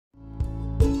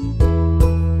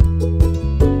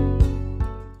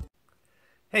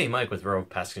Hey, Mike with Rove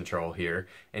Pest Control here.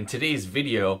 In today's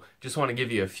video, just want to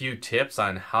give you a few tips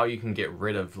on how you can get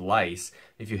rid of lice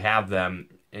if you have them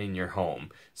in your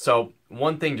home. So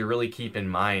one thing to really keep in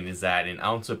mind is that an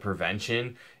ounce of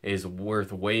prevention is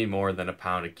worth way more than a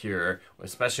pound of cure,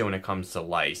 especially when it comes to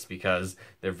lice, because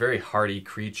they're very hardy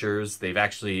creatures. They've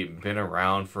actually been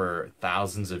around for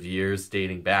thousands of years,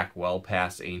 dating back well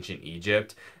past ancient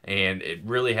Egypt, and it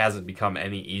really hasn't become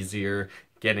any easier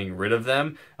getting rid of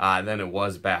them than it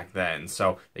was back then.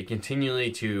 So they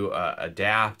continually to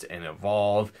adapt and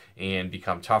evolve and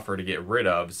become tougher to get rid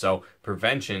of. So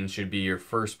prevention should be your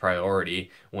first priority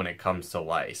when it comes to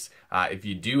lice. If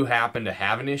you do happen to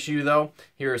have an issue though,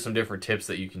 here are some different tips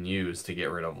that you can use to get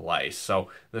rid of lice.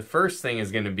 So the first thing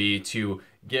is going to be to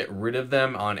get rid of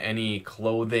them on any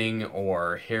clothing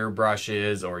or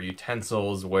hairbrushes or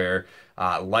utensils where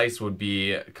lice would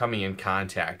be coming in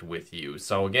contact with you.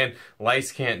 So again,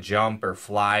 lice can't jump or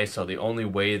fly, so the only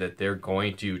way that they're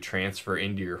going to transfer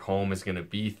into your home is going to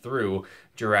be through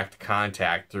direct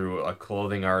contact, through a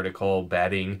clothing article,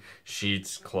 bedding,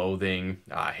 sheets, clothing,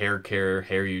 hair care,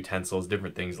 hair utensils,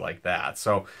 different things like that.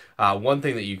 So one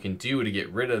thing that you can do to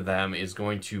get rid of them is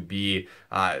going to be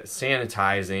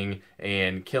sanitizing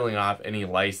and killing off any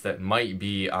lice that might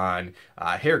be on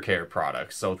hair care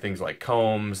products. So things like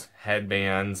combs,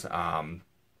 headbands,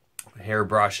 hair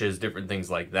brushes, different things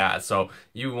like that. So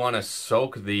you want to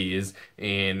soak these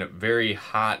in very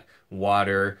hot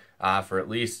water for at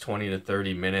least 20 to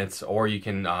 30 minutes, or you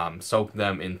can soak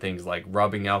them in things like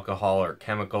rubbing alcohol or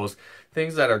chemicals.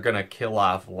 Things that are going to kill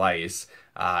off lice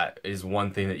is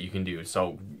one thing that you can do.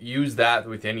 So use that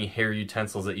with any hair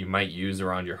utensils that you might use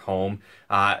around your home.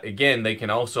 Again, they can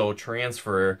also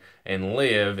transfer and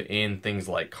live in things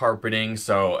like carpeting,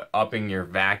 so upping your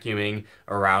vacuuming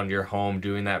around your home,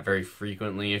 doing that very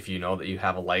frequently if you know that you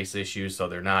have a lice issue so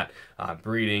they're not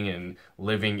breeding and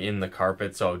living in the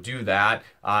carpet. So do that.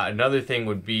 Another thing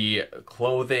would be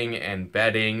clothing and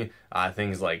bedding,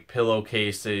 things like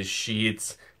pillowcases,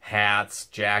 sheets, hats,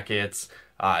 jackets,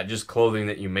 just clothing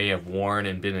that you may have worn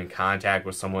and been in contact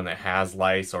with someone that has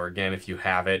lice, or again, if you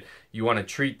have it, you want to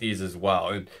treat these as well.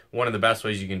 And one of the best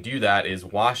ways you can do that is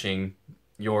washing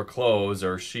your clothes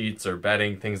or sheets or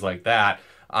bedding, things like that,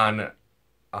 on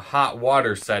a hot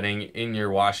water setting in your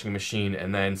washing machine,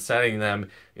 and then setting them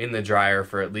in the dryer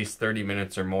for at least 30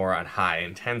 minutes or more on high.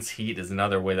 Intense heat is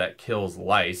another way that kills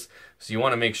lice. So you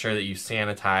want to make sure that you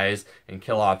sanitize and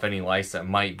kill off any lice that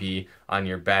might be on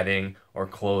your bedding or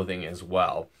clothing as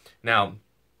well. Now,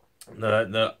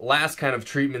 the last kind of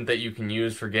treatment that you can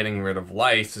use for getting rid of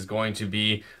lice is going to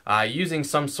be using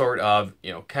some sort of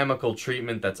chemical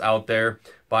treatment that's out there.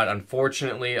 But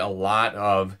unfortunately, a lot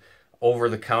of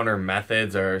over-the-counter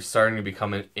methods are starting to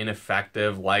become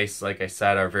ineffective. Lice, like I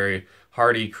said, are very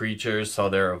hardy creatures, so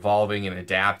they're evolving and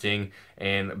adapting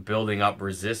and building up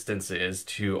resistances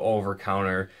to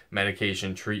over-counter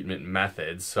medication treatment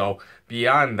methods. So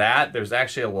beyond that, there's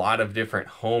actually a lot of different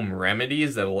home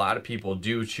remedies that a lot of people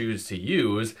do choose to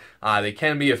use. They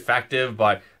can be effective,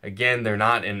 but again, they're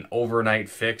not an overnight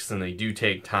fix, and they do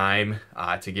take time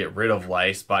to get rid of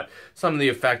lice. But some of the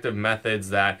effective methods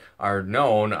that are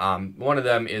known, one of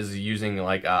them is using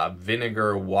like a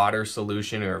vinegar water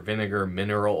solution or vinegar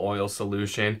mineral oil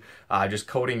solution, just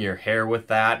coating your hair with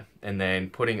that and then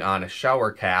putting on a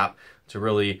shower cap to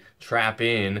really trap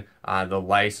in the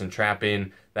lice and trap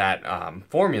in that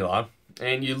formula.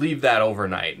 And you leave that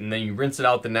overnight, and then you rinse it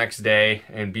out the next day,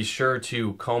 and be sure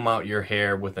to comb out your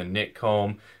hair with a nit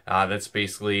comb. That's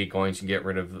basically going to get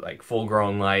rid of like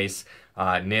full-grown lice,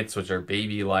 nits, which are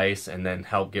baby lice, and then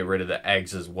help get rid of the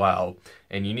eggs as well.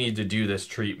 And you need to do this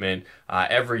treatment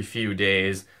every few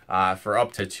days for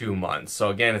up to 2 months. So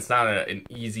again, it's not an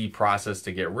easy process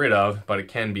to get rid of, but it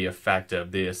can be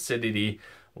effective. The acidity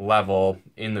level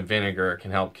in the vinegar can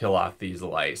help kill off these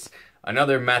lice.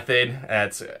 Another method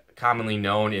that's commonly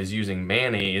known is using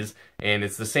mayonnaise, and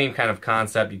it's the same kind of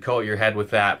concept. You coat your head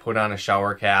with that, put on a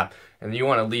shower cap, and you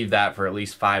want to leave that for at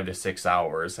least 5 to 6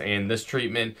 hours. And this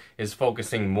treatment is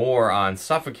focusing more on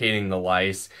suffocating the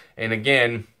lice. And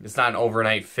again, it's not an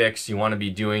overnight fix. You want to be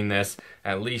doing this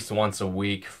at least once a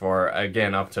week for,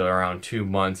 again, up to around 2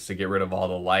 months to get rid of all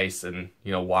the lice, and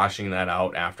washing that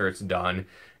out after it's done,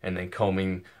 and then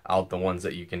combing out the ones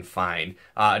that you can find.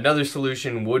 Another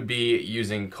solution would be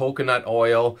using coconut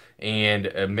oil and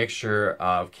a mixture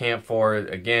of camphor.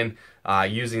 Again,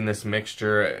 using this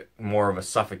mixture, more of a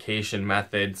suffocation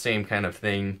method, same kind of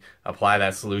thing. Apply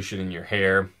that solution in your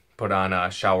hair, put on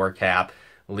a shower cap,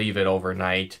 leave it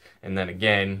overnight, and then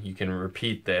again, you can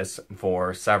repeat this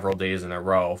for several days in a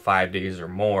row, 5 days or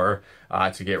more,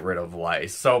 to get rid of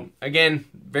lice. So again,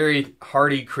 very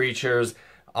hardy creatures,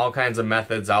 all kinds of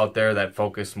methods out there that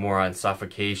focus more on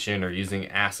suffocation or using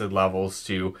acid levels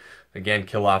to, again,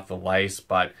 kill off the lice.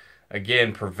 But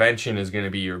again, prevention is going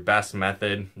to be your best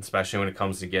method, especially when it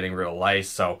comes to getting rid of lice.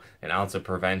 So an ounce of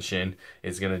prevention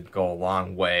is going to go a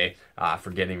long way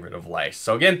for getting rid of lice.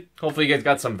 So again, hopefully you guys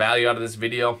got some value out of this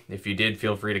video. If you did,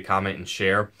 feel free to comment and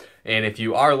share. And if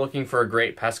you are looking for a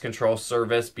great pest control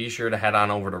service, be sure to head on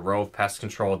over to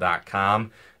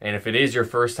rovepestcontrol.com. And if it is your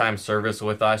first time service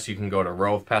with us, you can go to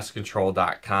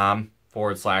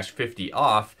rovepestcontrol.com/50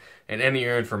 off and enter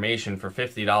your information for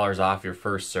 $50 off your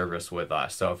first service with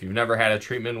us. So if you've never had a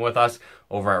treatment with us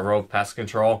over at Rove Pest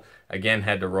Control, again,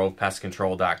 head to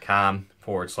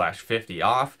rovepestcontrol.com/50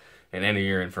 off and enter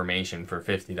your information for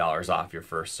 $50 off your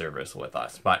first service with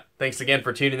us. But thanks again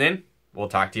for tuning in. We'll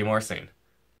talk to you more soon.